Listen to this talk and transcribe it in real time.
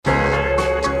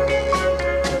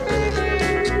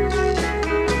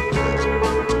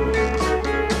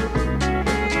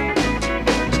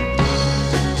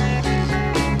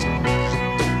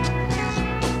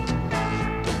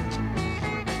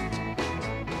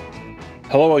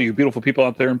Hello, all you beautiful people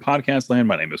out there in podcast land.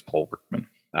 My name is Paul Rickman.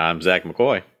 I'm Zach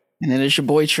McCoy. And it is your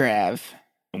boy Trav.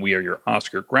 And we are your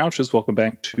Oscar Grouches. Welcome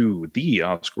back to the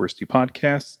Oscar Worsty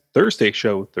Podcast Thursday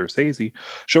show, Thursese,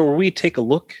 show where we take a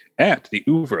look at the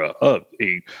oeuvre of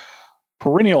a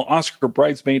perennial Oscar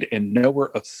bridesmaid and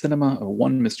knower of cinema,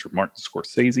 one Mr. Martin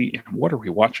Scorsese. And what are we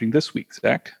watching this week,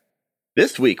 Zach?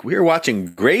 This week, we are watching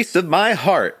Grace of My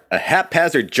Heart, a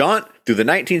haphazard jaunt through the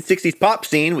 1960s pop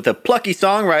scene with a plucky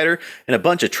songwriter and a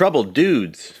bunch of troubled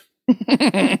dudes.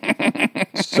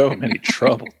 So many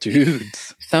troubled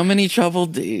dudes. So many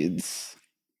troubled dudes.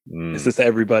 Is this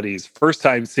everybody's first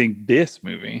time seeing this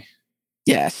movie?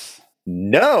 Yes.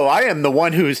 No, I am the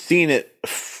one who's seen it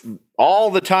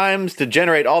all the times to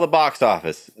generate all the box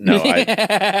office. No, no,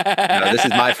 this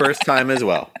is my first time as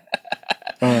well.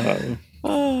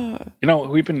 You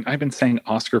know, I've been saying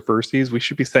Oscar firsties. We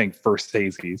should be saying first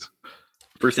Thursese.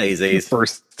 First Thursese.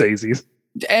 First Thursese.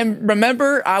 And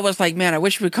remember, I was like, man, I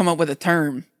wish we'd come up with a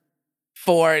term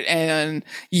for it. And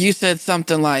you said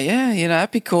something like, yeah, you know, that'd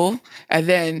be cool. And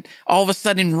then all of a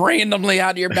sudden, randomly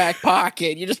out of your back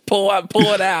pocket, you just pull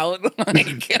it out. There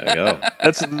you go.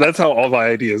 That's how all my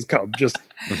ideas come. Just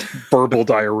verbal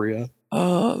diarrhea.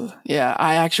 Oh, yeah.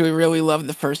 I actually really love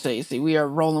the first AC. We are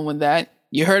rolling with that.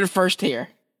 You heard it first here.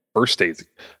 First Thursese.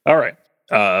 All right.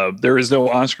 There is no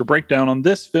Oscar breakdown on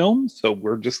this film, so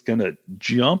we're just going to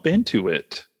jump into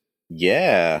it.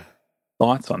 Yeah.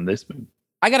 Thoughts on this movie?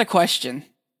 I got a question.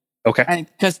 Okay.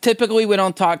 Because typically we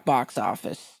don't talk box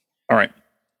office. All right.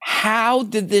 How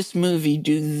did this movie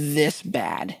do this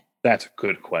bad? That's a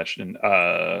good question.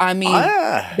 I mean,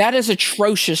 that is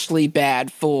atrociously bad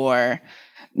for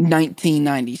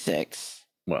 1996.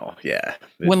 Well, yeah.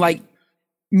 When, like,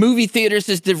 movie theaters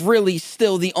is really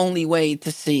still the only way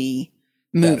to see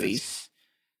movies.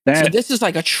 So this is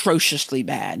like atrociously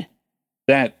bad.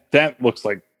 That looks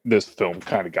like this film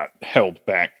kind of got held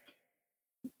back.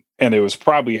 And it was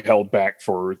probably held back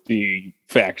for the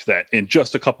fact that in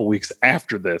just a couple weeks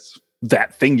after this,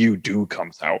 That Thing You Do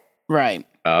comes out. Right.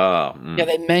 Oh. Yeah,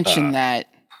 they mentioned that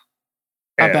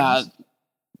about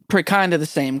kind of the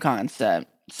same concept.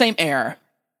 Same era.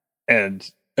 And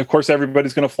of course,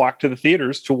 everybody's going to flock to the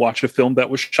theaters to watch a film that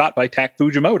was shot by Tak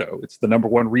Fujimoto. It's the number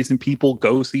one reason people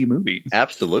go see movies.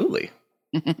 Absolutely.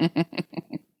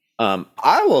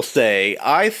 I will say,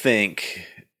 I think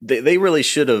they really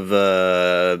should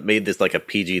have made this like a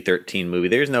PG-13 movie.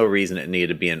 There's no reason it needed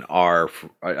to be an R.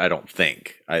 I don't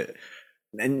think.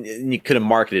 And you could have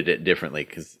marketed it differently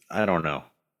because I don't know.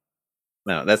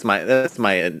 No, that's one of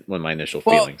my initial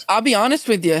feelings. I'll be honest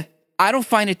with you. I don't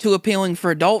find it too appealing for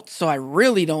adults, so I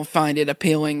really don't find it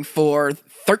appealing for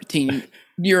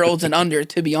 13-year-olds and under,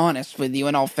 to be honest with you,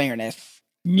 in all fairness.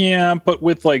 Yeah, but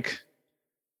with like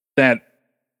that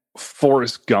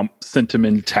Forrest Gump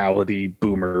sentimentality,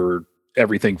 boomer,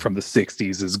 everything from the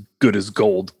 60s is good as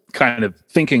gold, kind of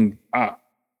thinking, I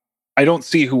don't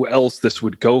see who else this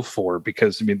would go for,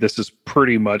 because, I mean, this is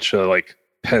Pretty much a like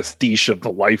pastiche of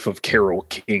the life of Carole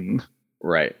King.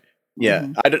 Right. Yeah,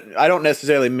 I don't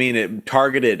necessarily mean it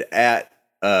targeted at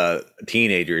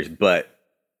teenagers, but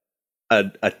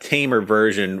a tamer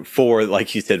version for,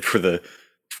 like you said, for the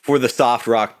soft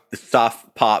rock,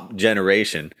 soft pop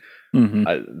generation.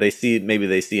 Mm-hmm. They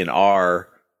see an R.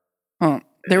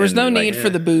 There was no need for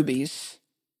the boobies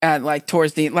at like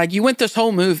towards the you went this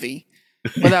whole movie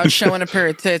without showing a pair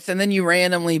of tits, and then you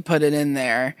randomly put it in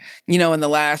there, you know, in the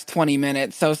last 20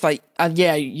 minutes. So it's like,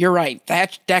 yeah, you're right.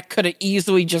 That could have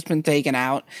easily just been taken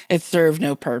out. It served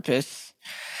no purpose.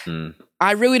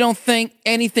 I really don't think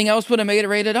anything else would have made it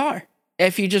rated R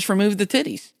if you just removed the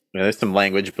titties. Yeah, there's some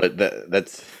language, but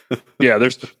that's yeah.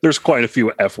 There's quite a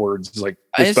few F words, like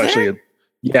especially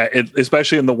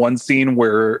in the one scene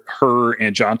where her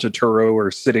and John Turturro are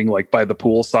sitting like by the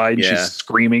poolside, and she's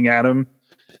screaming at him.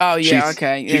 Oh, yeah,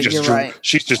 okay. You're right.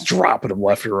 She's just dropping him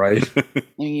left and right.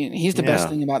 He's the best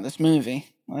thing about this movie.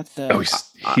 He's so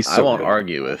I won't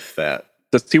argue with that.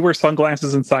 Does he wear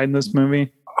sunglasses inside in this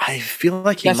movie? I feel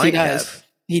like he might have.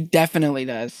 He definitely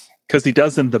does. Because he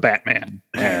does in The Batman,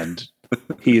 and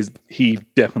he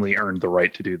definitely earned the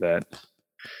right to do that.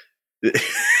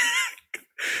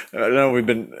 I know we've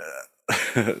been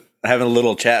having a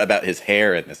little chat about his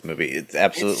hair in this movie. It's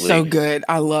absolutely so good.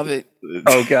 I love it.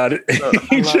 Oh god,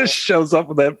 he just shows up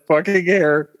with that fucking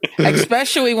hair.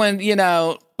 Especially when, you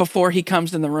know, before he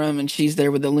comes in the room and she's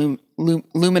there with the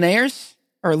Luminaires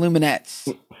or Luminettes.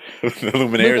 The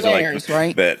Luminaires are like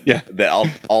right? The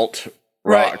alt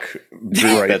rock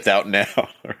group that's out now.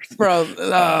 Bro,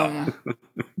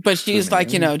 But she's like,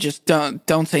 just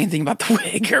don't say anything about the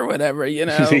wig or whatever,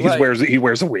 he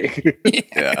wears a wig.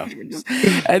 Yeah.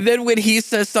 And then when he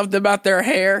says something about their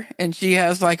hair, and she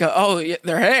has like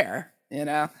their hair,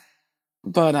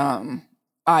 But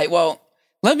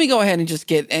let me go ahead and just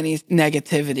get any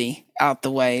negativity out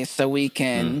the way so we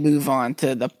can move on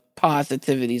to the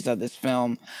positivities of this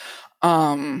film.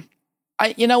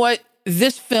 You know what?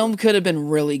 This film could have been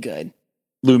really good.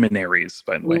 Luminaries,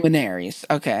 by the way. Luminaries.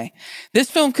 Okay. This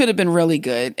film could have been really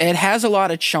good. It has a lot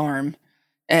of charm.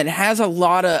 It has a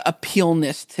lot of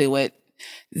appealness to it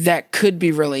that could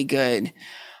be really good.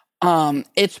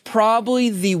 It's probably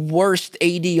the worst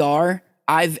ADR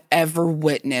I've ever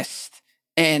witnessed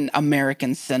in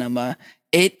American cinema.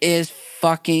 It is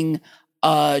fucking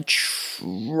atrocious.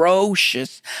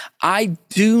 I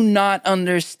do not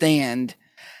understand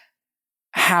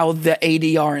how the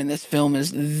ADR in this film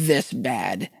is this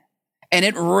bad. And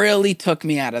it really took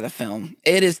me out of the film.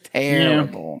 It is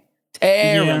terrible.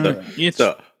 Yeah. Terrible.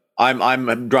 So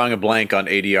I'm drawing a blank on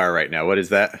ADR right now. What is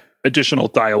that? Additional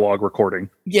dialogue recording.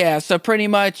 Yeah, so pretty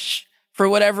much for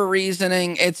whatever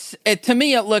reasoning, to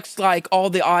me it looks like all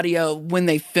the audio when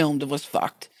they filmed was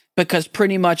fucked. Because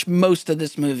pretty much most of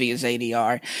this movie is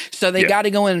ADR. So they got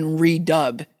to go in and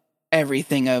redub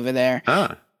everything over there.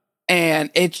 And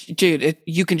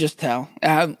you can just tell.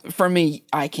 For me,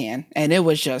 I can. And it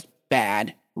was just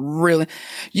bad. Really.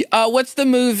 What's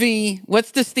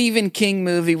the Stephen King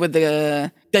movie with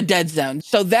the Dead Zone?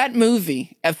 So that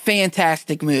movie, a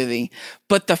fantastic movie.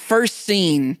 But the first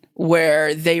scene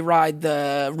where they ride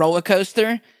the roller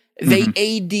coaster, they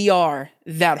ADR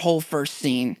that whole first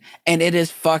scene. And it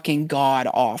is fucking god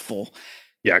awful.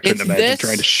 Yeah, I couldn't imagine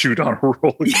trying to shoot on a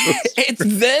roller coaster. It's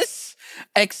this,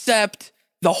 except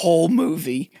the whole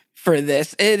movie for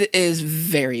this. It is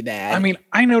very bad. I mean,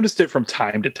 I noticed it from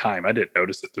time to time. I didn't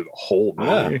notice it through the whole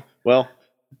movie. Yeah. Well,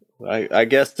 I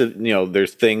guess that,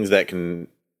 there's things that can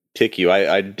tick you.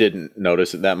 I didn't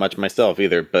notice it that much myself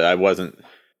either, but I wasn't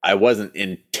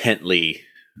intently.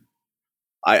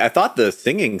 I thought the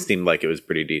singing seemed like it was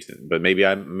pretty decent, but maybe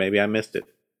I missed it.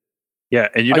 Yeah,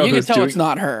 and you can tell it's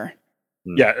not her.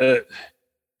 Yeah,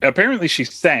 apparently she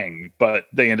sang, but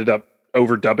they ended up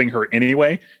overdubbing her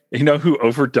anyway. You know who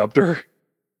overdubbed her?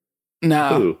 No.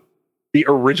 Who? The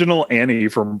original Annie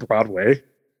from Broadway.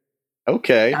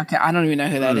 Okay, I don't even know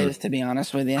who that is, to be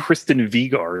honest with you. Kristen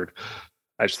Vigard.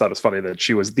 I just thought it was funny that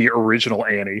she was the original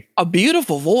Annie. A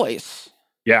beautiful voice.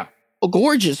 Yeah. A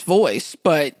gorgeous voice,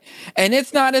 and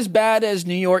it's not as bad as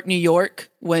New York, New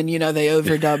York, when, they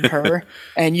overdubbed her,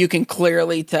 and you can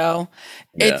clearly tell.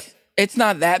 Yeah. It's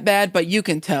not that bad, but you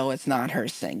can tell it's not her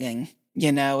singing.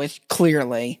 It's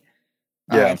clearly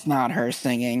it's not her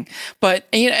singing. But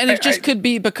and it just could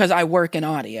be because I work in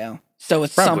audio, so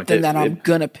it's something that I'm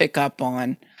gonna pick up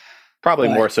on. Probably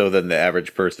more so than the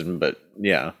average person, but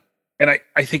yeah. And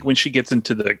I think when she gets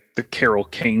into the Carole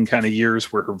King kind of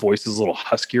years where her voice is a little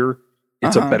huskier,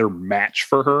 it's a better match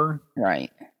for her. Right.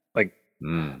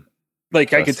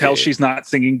 Like I could tell she's not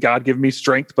singing God Give Me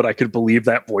Strength, but I could believe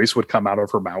that voice would come out of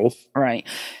her mouth. Right.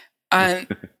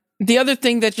 The other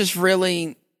thing that just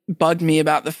really bugged me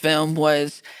about the film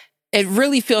was it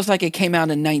really feels like it came out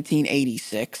in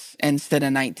 1986 instead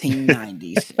of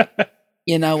 1990s.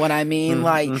 You know what I mean?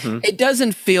 It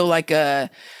doesn't feel like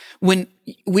when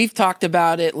we've talked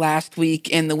about it last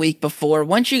week and the week before,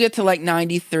 once you get to like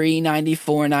 93,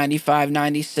 94, 95,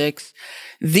 96,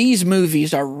 these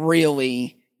movies are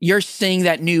really, you're seeing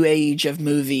that new age of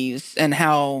movies and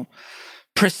how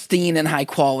pristine and high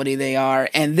quality they are.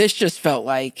 And this just felt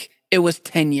like it was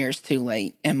 10 years too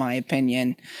late, in my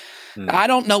opinion. I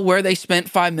don't know where they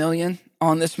spent $5 million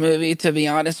on this movie, to be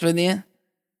honest with you,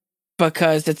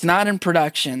 because it's not in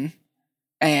production.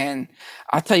 And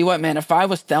I'll tell you what, man, if I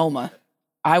was Thelma,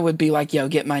 I would be like, yo,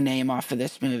 get my name off of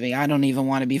this movie. I don't even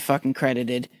want to be fucking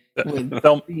credited with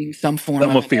being some form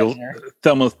of editor.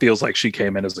 Thelma feels like she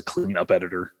came in as a cleanup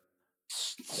editor.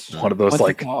 One of those,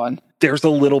 there's a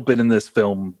little bit in this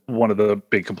film. One of the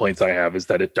big complaints I have is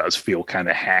that it does feel kind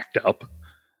of hacked up.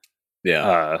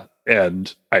 Yeah.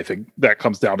 And I think that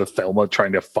comes down to Thelma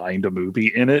trying to find a movie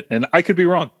in it. And I could be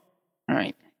wrong. All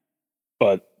right.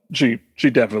 But she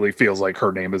definitely feels like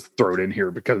her name is thrown in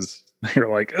here because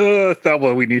you're like,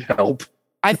 Thelma, we need help.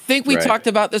 I think we talked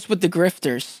about this with the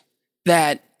Grifters,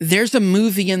 that there's a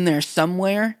movie in there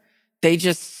somewhere. They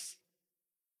just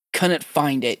couldn't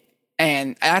find it.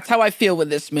 And that's how I feel with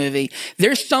this movie.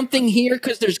 There's something here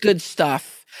because there's good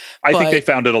stuff. I think they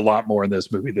found it a lot more in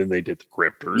this movie than they did the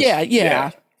Grifters.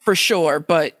 Yeah, for sure.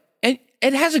 But it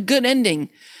has a good ending.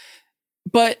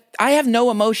 But I have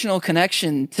no emotional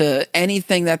connection to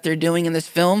anything that they're doing in this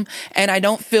film, and I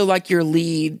don't feel like your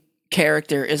lead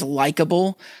character is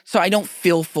likable, so I don't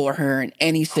feel for her in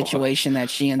any situation that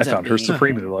she ends up found her being.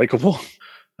 supremely likable.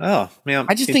 Oh, yeah.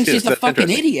 I just think she's a fucking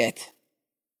idiot.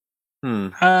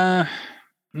 No,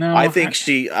 I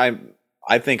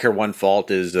think her one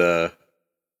fault is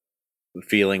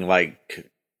feeling like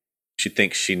she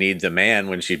thinks she needs a man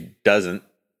when she doesn't.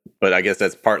 But I guess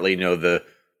that's partly, the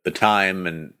time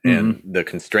and the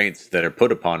constraints that are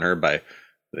put upon her by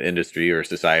the industry or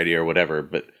society or whatever.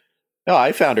 But no,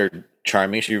 I found her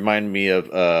charming. She reminded me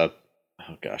of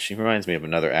she reminds me of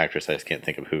another actress. I just can't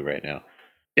think of who right now.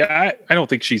 Yeah, I don't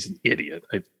think she's an idiot.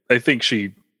 I think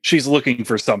she's looking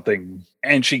for something,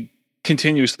 and she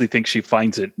continuously thinks she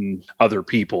finds it in other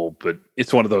people, but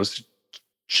it's one of those,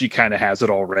 she kind of has it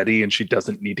already and she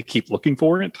doesn't need to keep looking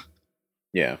for it.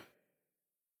 Yeah.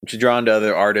 She's drawn to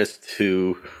other artists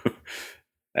who,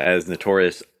 as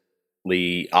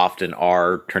notoriously often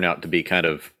are, turn out to be kind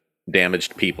of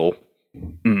damaged people.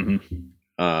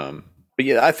 Mm-hmm. But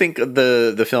yeah, I think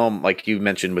the film, like you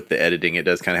mentioned with the editing, it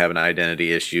does kind of have an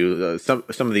identity issue. Some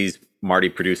of these Marty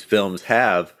produced films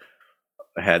have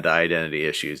had the identity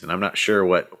issues, and I'm not sure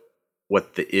what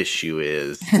the issue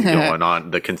is going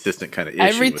on, the consistent kind of issue.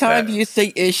 Every time you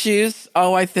say issues,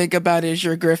 all I think about is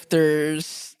your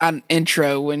grifters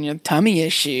intro when your tummy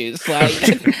issues. Like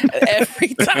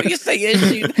every time you say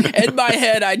issues, in my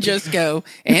head I just go,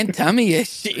 and tummy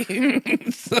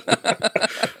issues.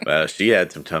 Well, she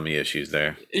had some tummy issues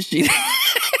there. She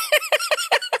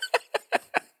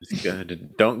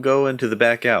don't go into the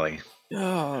back alley.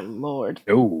 Oh Lord.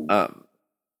 Oh.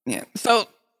 Yeah. So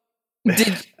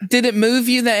did it move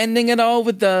you, the ending, at all,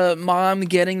 with the mom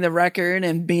getting the record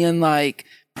and being like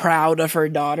proud of her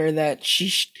daughter that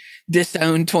she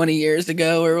disowned 20 years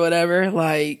ago or whatever?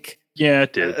 Like, yeah,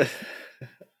 it did.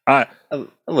 A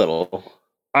little.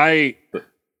 I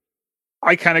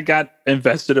kind of got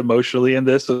invested emotionally in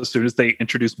this as soon as they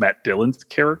introduced Matt Dillon's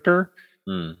character.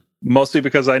 Mostly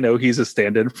because I know he's a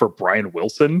stand-in for Brian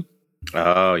Wilson.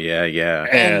 Oh, yeah.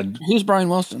 And who's Brian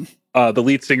Wilson? The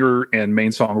lead singer and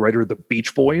main songwriter of the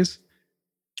Beach Boys.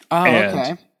 Oh, and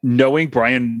okay. Knowing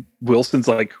Brian Wilson's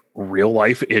like real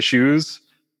life issues,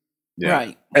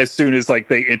 right? As soon as like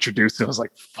they introduced him, I was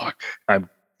like, "Fuck,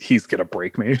 he's gonna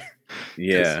break me."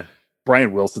 Yeah,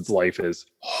 Brian Wilson's life is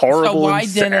horrible. So why and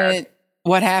sad. didn't?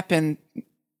 What happened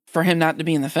for him not to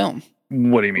be in the film?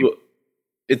 What do you mean? Well,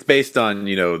 it's based on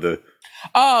the.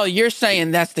 Oh, you're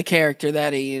saying that's the character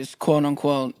that he is, quote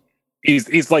unquote.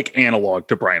 He's like analog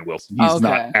to Brian Wilson. He's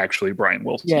not actually Brian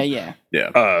Wilson. Yeah.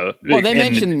 Well, they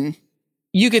mentioned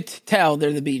you could tell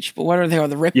they're the Beach, but what are they? Are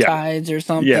the Riptides or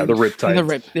something? Yeah, the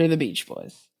Riptides. They're the Beach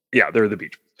Boys. Yeah, they're the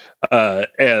Beach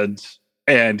Boys.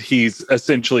 And he's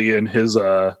essentially in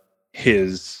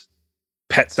his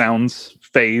Pet Sounds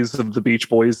phase of the Beach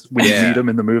Boys when you meet him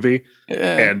in the movie.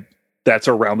 And that's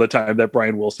around the time that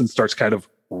Brian Wilson starts kind of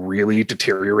really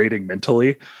deteriorating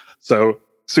mentally. So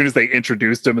as soon as they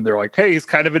introduced him and they're like, hey, he's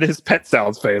kind of in his Pet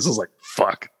Sounds phase, I was like,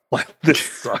 fuck, this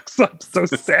sucks. I'm so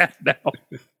sad now.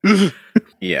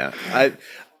 Yeah.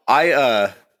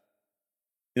 I'm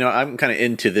kind of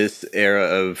into this era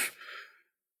of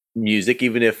music,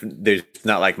 even if there's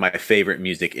not like my favorite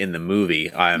music in the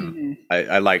movie.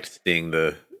 I liked seeing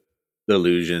the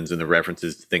allusions and the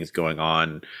references to things going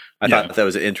on. I thought that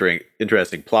was an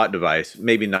interesting plot device,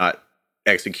 maybe not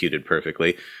executed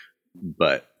perfectly,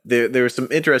 but there were some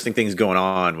interesting things going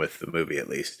on with the movie, at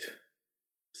least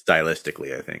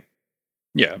stylistically, I think.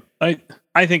 Yeah,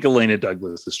 I think Elena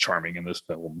Douglas is charming in this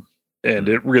film, and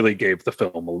it really gave the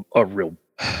film a real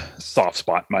soft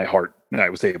spot in my heart, and I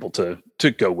was able to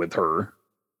go with her.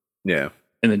 Yeah,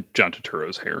 and then John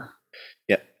Turturro's hair.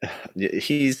 Yeah,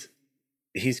 he's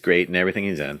great in everything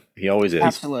he's in. He always is.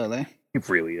 Absolutely, he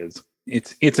really is.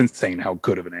 It's insane how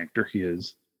good of an actor he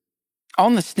is.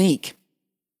 On the sneak.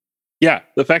 Yeah,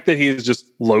 the fact that he is just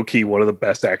low-key one of the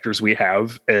best actors we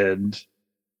have, and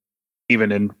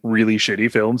even in really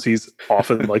shitty films, he's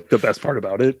often like the best part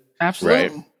about it.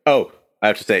 Absolutely. Right. Oh, I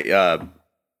have to say,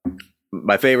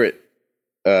 my favorite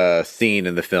scene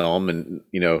in the film, and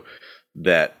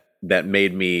that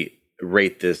made me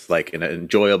rate this like an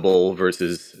enjoyable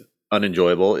versus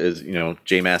unenjoyable, is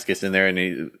Jay Mascis in there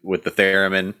and with the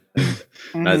theremin.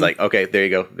 And I was like, okay, there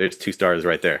you go. There's 2 stars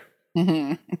right there.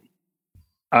 Mm-hmm.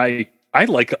 I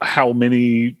like how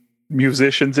many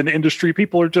musicians and industry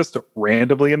people are just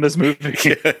randomly in this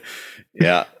movie.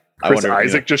 Yeah. Chris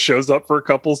Isaac just shows up for a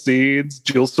couple scenes.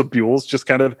 Jill Sabuel's just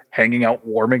kind of hanging out,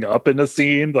 warming up in a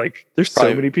scene. Like, there's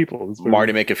so many people in this movie.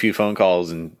 Marty make a few phone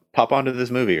calls and pop onto this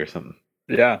movie or something.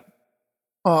 Yeah.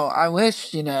 Well, I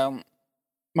wish,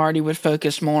 Marty would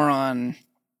focus more on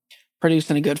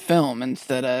producing a good film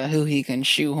instead of who he can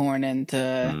shoehorn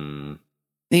into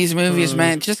these movies,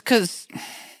 man. Just because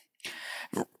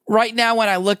right now, when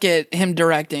I look at him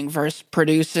directing versus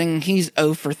producing, he's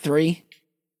 0 for 3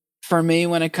 for me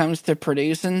when it comes to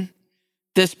producing.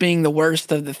 This being the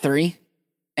worst of the three,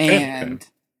 and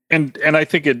I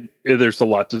think there's a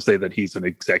lot to say that he's an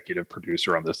executive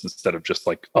producer on this instead of just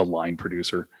like a line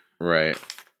producer. Right.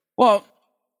 Well,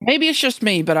 maybe it's just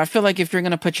me, but I feel like if you're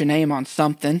gonna put your name on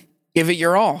something, give it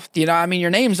your all. Your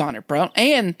name's on it, bro.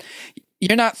 And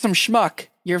you're not some schmuck.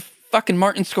 You're fucking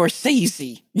Martin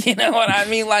Scorsese. You know what I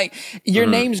mean? Like, your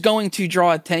name's going to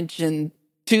draw attention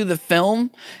to the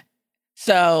film.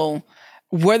 So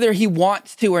whether he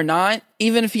wants to or not,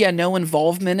 even if he had no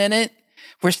involvement in it,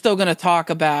 we're still going to talk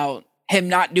about him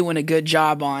not doing a good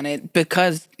job on it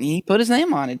because he put his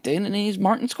name on it, dude, and he's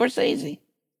Martin Scorsese.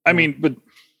 I mean, but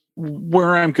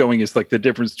where I'm going is like the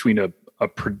difference between a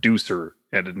producer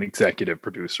and an executive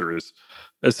producer is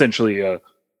essentially a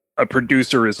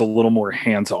producer is a little more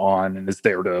hands-on and is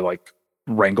there to like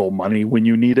wrangle money when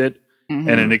you need it. Mm-hmm.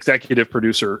 And an executive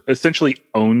producer essentially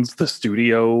owns the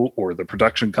studio or the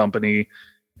production company.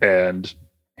 And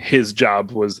his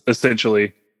job was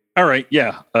essentially, all right,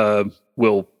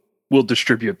 we'll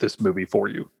distribute this movie for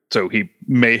you. So he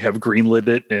may have greenlit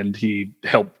it and he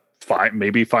helped find the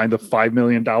 $5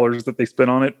 million that they spent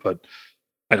on it. But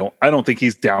I don't think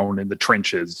he's down in the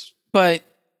trenches. But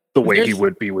the way he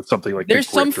would be with something like there's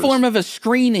some form of a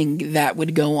screening that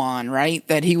would go on, right?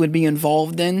 That he would be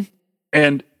involved in.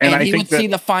 And I he would see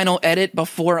the final edit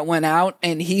before it went out,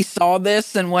 and he saw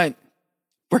this and went,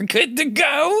 "We're good to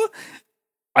go."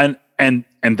 And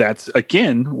that's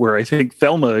again where I think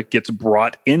Thelma gets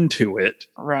brought into it,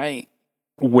 right?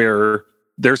 Where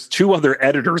there's 2 other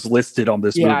editors listed on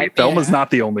this movie. Thelma's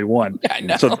not the only one.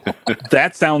 Yeah, so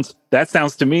that sounds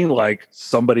to me like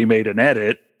somebody made an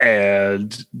edit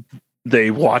and they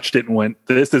watched it and went,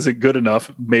 "This isn't good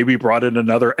enough." Maybe brought in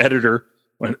another editor.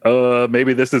 Went,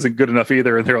 maybe this isn't good enough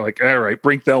either. And they're like, "All right,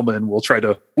 bring Thelma in. We'll try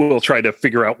to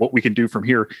figure out what we can do from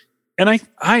here." And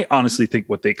I honestly think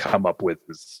what they come up with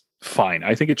is fine.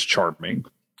 I think it's charming.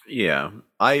 Yeah,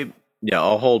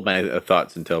 I'll hold my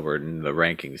thoughts until we're in the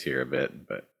rankings here a bit.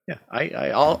 But yeah,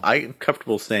 I'm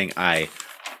comfortable saying I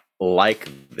like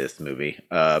this movie.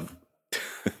 I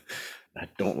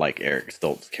don't like Eric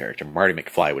Stoltz's character. Marty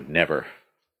McFly would never.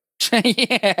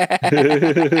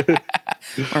 Yeah.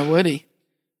 Or would he?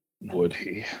 Would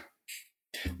he?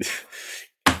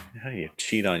 How do you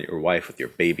cheat on your wife with your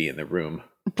baby in the room?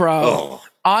 Bro,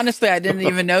 honestly, I didn't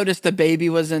even notice the baby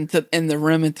was in the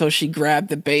room until she grabbed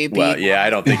the baby. Well, yeah,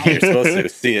 I don't think you're supposed to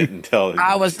see it until...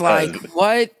 I was like,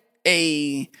 what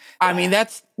I mean,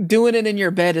 that's doing it in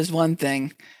your bed is one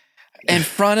thing. In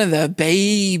front of the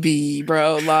baby,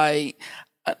 bro, like,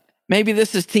 maybe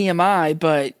this is TMI,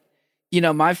 but,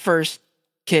 my first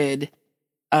kid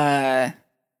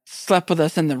slept with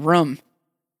us in the room,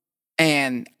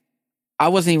 and I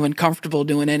wasn't even comfortable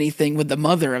doing anything with the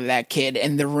mother of that kid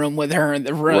in the room with her in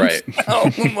the room. Right.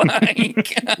 Oh my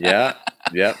God. Yeah.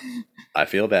 Yep. I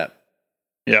feel that.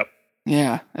 Yep.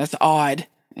 Yeah. That's odd.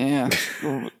 Yeah.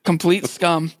 Complete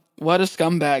scum. What a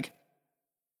scumbag.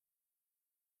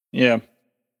 Yeah.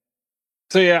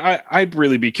 So yeah, I'd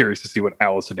really be curious to see what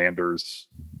Allison Anders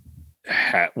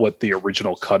what the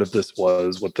original cut of this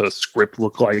was, what the script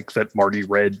looked like that Marty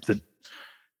read that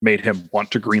made him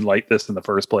want to greenlight this in the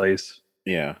first place.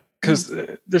 Yeah. Because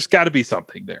there's got to be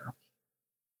something there.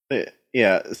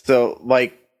 Yeah. So,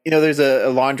 like, there's a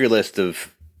laundry list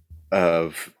of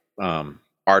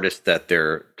artists that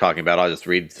they're talking about. I'll just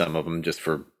read some of them just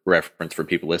for reference for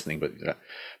people listening. But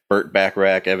Burt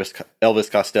Bacharach,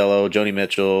 Elvis Costello, Joni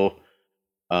Mitchell,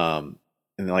 and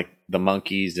like the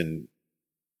Monkees and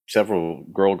several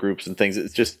girl groups and things.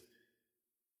 It's just,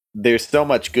 there's so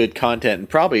much good content and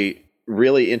probably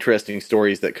really interesting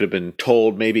stories that could have been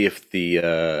told maybe if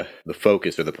the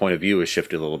focus or the point of view was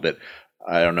shifted a little bit.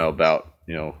 I don't know about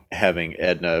having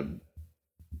Edna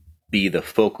be the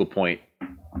focal point.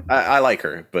 I like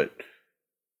her, but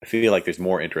I feel like there's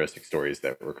more interesting stories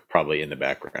that were probably in the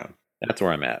background. That's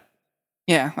where I'm at.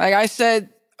 Yeah, like I said,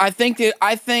 I think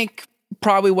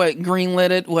probably what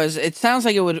greenlit it was. It sounds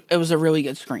like it was a really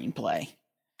good screenplay.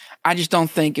 I just don't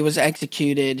think it was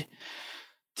executed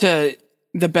to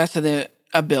the best of the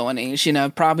abilities,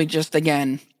 probably just,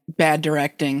 again, bad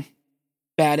directing,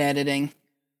 bad editing,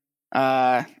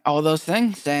 all those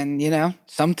things. And,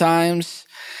 sometimes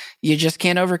you just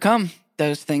can't overcome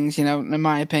those things, in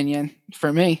my opinion,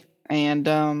 for me.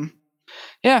 And,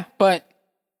 yeah, but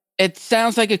it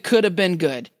sounds like it could have been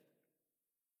good.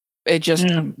 It just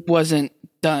wasn't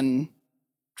done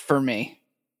for me.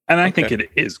 And I think it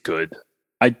is good.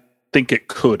 I think it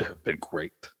could have been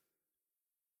great.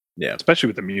 Yeah. Especially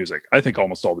with the music. I think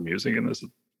almost all the music in this is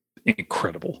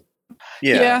incredible.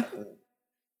 Yeah.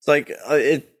 It's like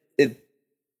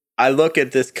I look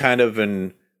at this kind of,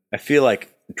 and I feel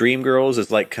like Dreamgirls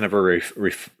is like kind of a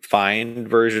refined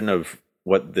version of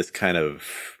what this kind of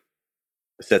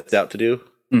sets out to do.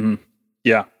 Mm-hmm.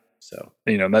 Yeah. So,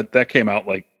 that came out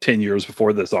like 10 years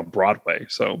before this on Broadway.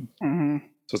 So, so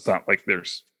it's not like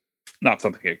there's not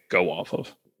something to go off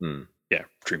of. Yeah.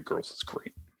 Dreamgirls is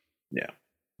great. Yeah.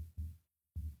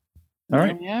 All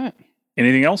right. Yeah.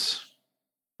 Anything else?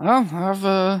 Well,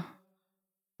 I've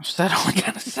said all I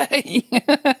gotta say.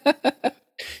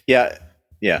 Yeah.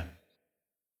 Yeah.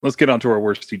 Let's get on to our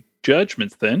worst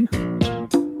judgments then.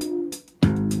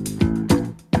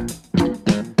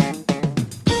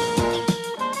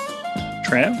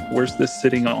 Trav, where's this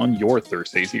sitting on your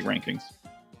Thursese rankings?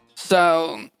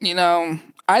 So,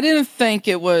 I didn't think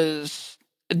it was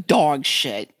dog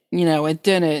shit.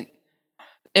 It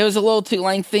was a little too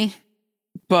lengthy,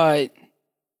 but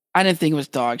I didn't think it was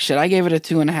dog shit. I gave it a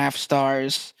 2.5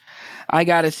 stars. I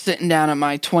got it sitting down at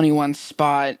my 21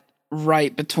 spot,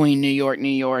 right between New York,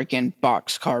 and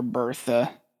Boxcar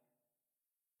Bertha.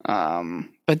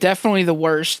 But definitely the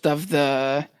worst of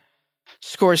the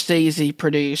Scorsese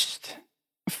produced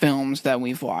films that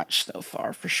we've watched so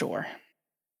far, for sure.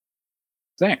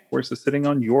 Zach, where's this sitting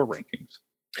on your rankings?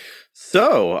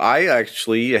 So I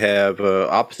actually have an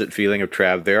opposite feeling of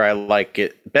Trav there. I like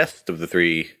it best of the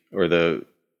three, or the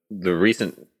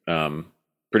recent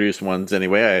produced ones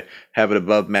anyway. I have it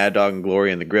above Mad Dog and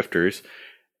Glory and The Grifters.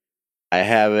 I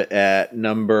have it at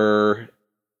number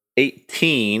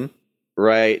 18,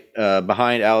 right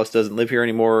behind Alice Doesn't Live Here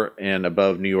Anymore and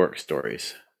above New York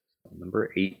Stories.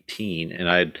 Number 18,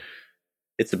 and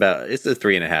it's a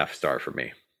 3.5 star for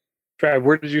me. Trav,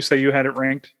 where did you say you had it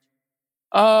ranked?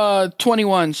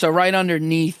 21, so right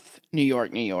underneath New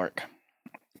York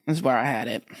is where I had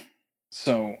it.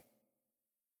 So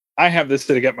I have this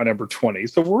sitting at my number 20.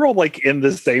 So we're all like in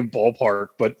the same ballpark,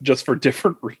 but just for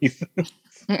different reasons.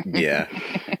 Yeah.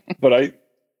 But I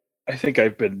think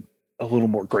I've been a little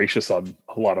more gracious on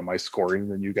a lot of my scoring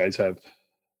than you guys have.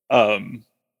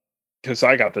 Because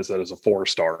I got this as a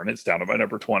 4-star and it's down to my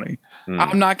number 20.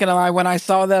 I'm not gonna lie, when I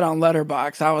saw that on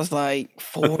Letterboxd, I was like,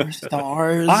 4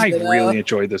 stars. I really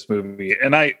enjoyed this movie,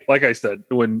 and like I said,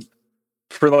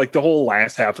 for like the whole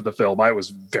last half of the film, I was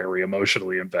very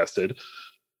emotionally invested.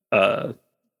 I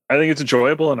think it's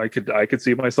enjoyable, and I could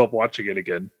see myself watching it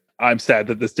again. I'm sad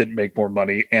that this didn't make more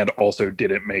money, and also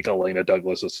didn't make Elena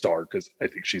Douglas a star, because I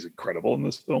think she's incredible in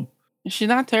this film. She's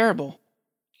not terrible,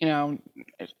 and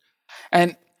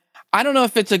I don't know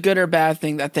if it's a good or bad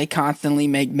thing that they constantly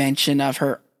make mention of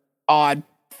her odd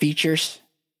features,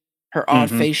 her odd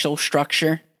facial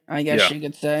structure, I guess you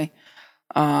could say.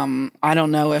 I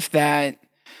don't know if that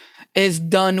is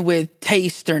done with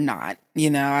taste or not.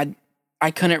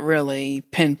 I couldn't really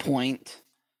pinpoint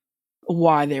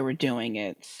why they were doing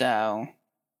it. So,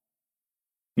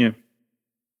 yeah.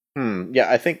 Yeah,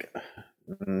 I think.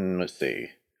 Let's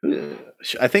see.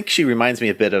 I think she reminds me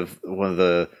a bit of one of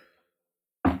the.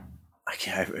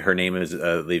 Her name is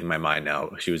leaving my mind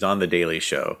now. She was on The Daily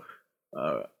Show.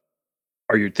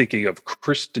 Are you thinking of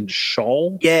Kristen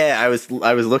Schaal? Yeah, I was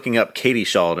looking up Katie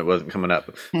Schaal and it wasn't coming up.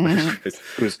 It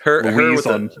was her with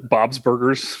on Bob's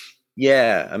Burgers.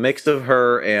 Yeah, a mix of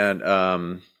her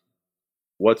and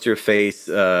what's your face,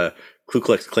 Ku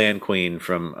Klux Klan queen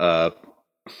from The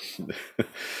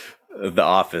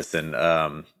Office and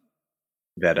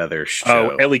that other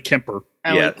show. Oh, Ellie Kemper.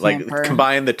 Yeah, like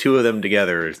combine the two of them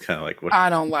together is kind of like what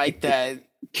I don't like that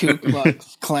Ku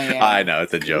Klux Klan. I know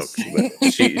it's a joke.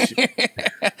 But she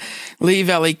leave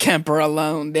Ellie Kemper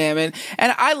alone, damn it.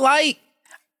 And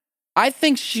I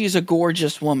think she's a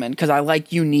gorgeous woman because I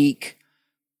like unique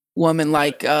women,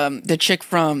 like the chick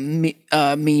from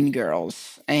Mean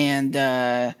Girls,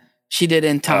 and she did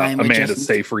In Time. Amanda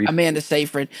Seyfried. Amanda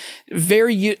Seyfried.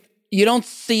 You don't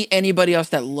see anybody else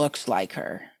that looks like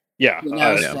her. Yeah,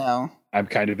 so. I'm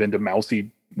kind of into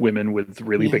mousy women with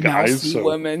really big eyes. So.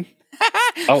 Women.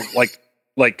 Oh, like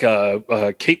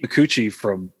Kate Micucci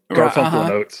from Garfunkel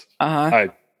and Oates. I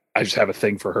just have a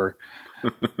thing for her.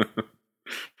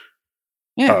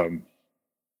 Yeah.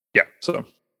 Yeah. So,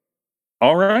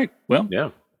 all right. Well, yeah,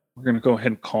 we're gonna go ahead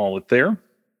and call it there.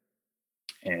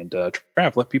 And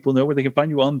Trav, let people know where they can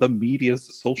find you on the media's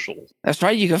socials. That's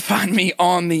right. You can find me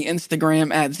on the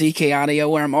Instagram at ZK Audio,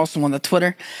 where I'm also on the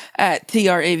Twitter at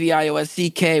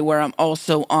TRAVIOSZK, where I'm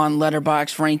also on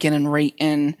Letterboxd ranking and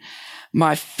rating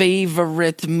my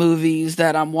favorite movies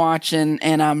that I'm watching,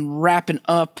 and I'm wrapping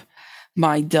up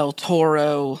my Del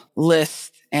Toro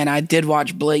list. And I did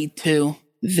watch Blade 2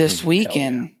 this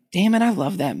weekend. Damn it, I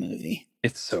love that movie.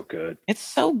 It's so good. It's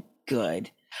so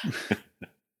good.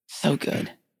 So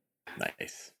good.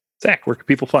 Nice. Zach, where can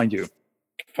people find you?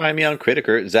 Find me on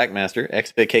Critiker, Zachmaster,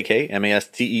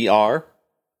 XBKKMASTER.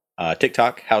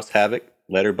 TikTok, House Havoc.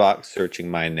 Letterbox, searching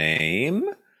my name.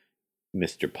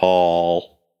 Mr.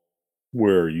 Paul,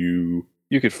 where are you?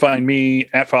 You could find me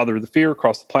at Father of the Fear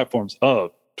across the platforms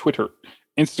of Twitter,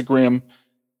 Instagram,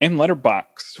 and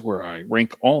Letterbox, where I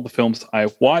rank all the films I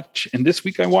watch. And this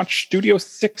week I watched Studio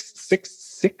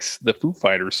 666, the Foo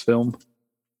Fighters film.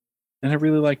 And I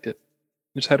really liked it.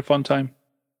 I just had a fun time.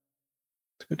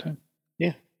 It's a good time.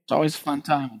 Yeah. It's always a fun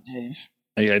time with Dave.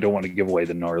 I don't want to give away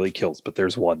the gnarly kills, but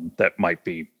there's one that might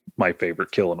be my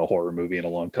favorite kill in a horror movie in a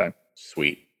long time.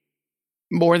 Sweet.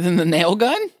 More than the nail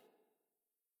gun?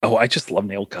 Oh, I just love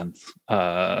nail guns.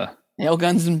 Nail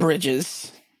guns and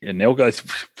bridges. Yeah, nail guns,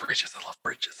 bridges. I love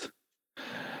bridges.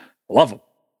 Love them.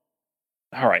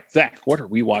 All right, Zach, what are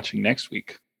we watching next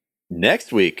week?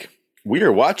 Next week, we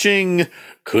are watching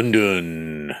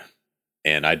Kundun.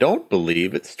 And I don't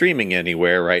believe it's streaming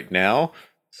anywhere right now.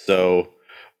 So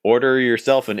order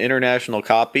yourself an international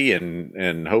copy,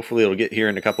 and hopefully it'll get here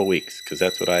in a couple weeks, because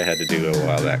that's what I had to do a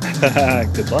while back.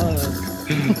 Good luck.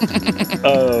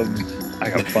 I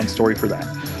got a fun story for that.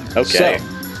 Okay.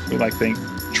 So, we'd like to thank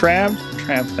Trav.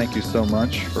 Trav, thank you so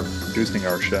much for producing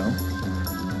our show.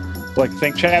 We'd like to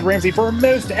thank Chad Ramsey for our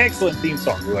most excellent theme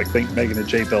song. We'd like to thank Megan and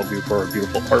Jay Bellevue for our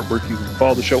beautiful artwork. You can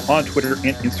follow the show on Twitter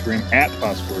and Instagram at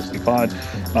OscarWorthyPod,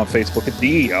 and on Facebook at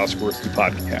the OscarWorthy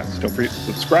Podcast. Don't forget to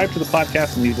subscribe to the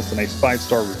podcast and leave us a nice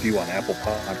 5-star review on Apple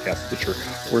Podcasts, Stitcher,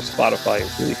 or Spotify.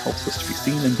 It really helps us to be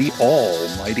seen in the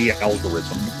almighty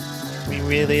algorithm. We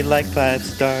really like 5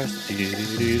 stars.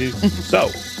 So,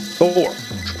 for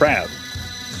Trav,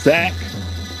 Zach,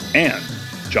 and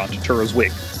John Turturro's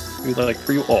wig, we'd like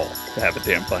for you all to have a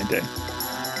damn fine day.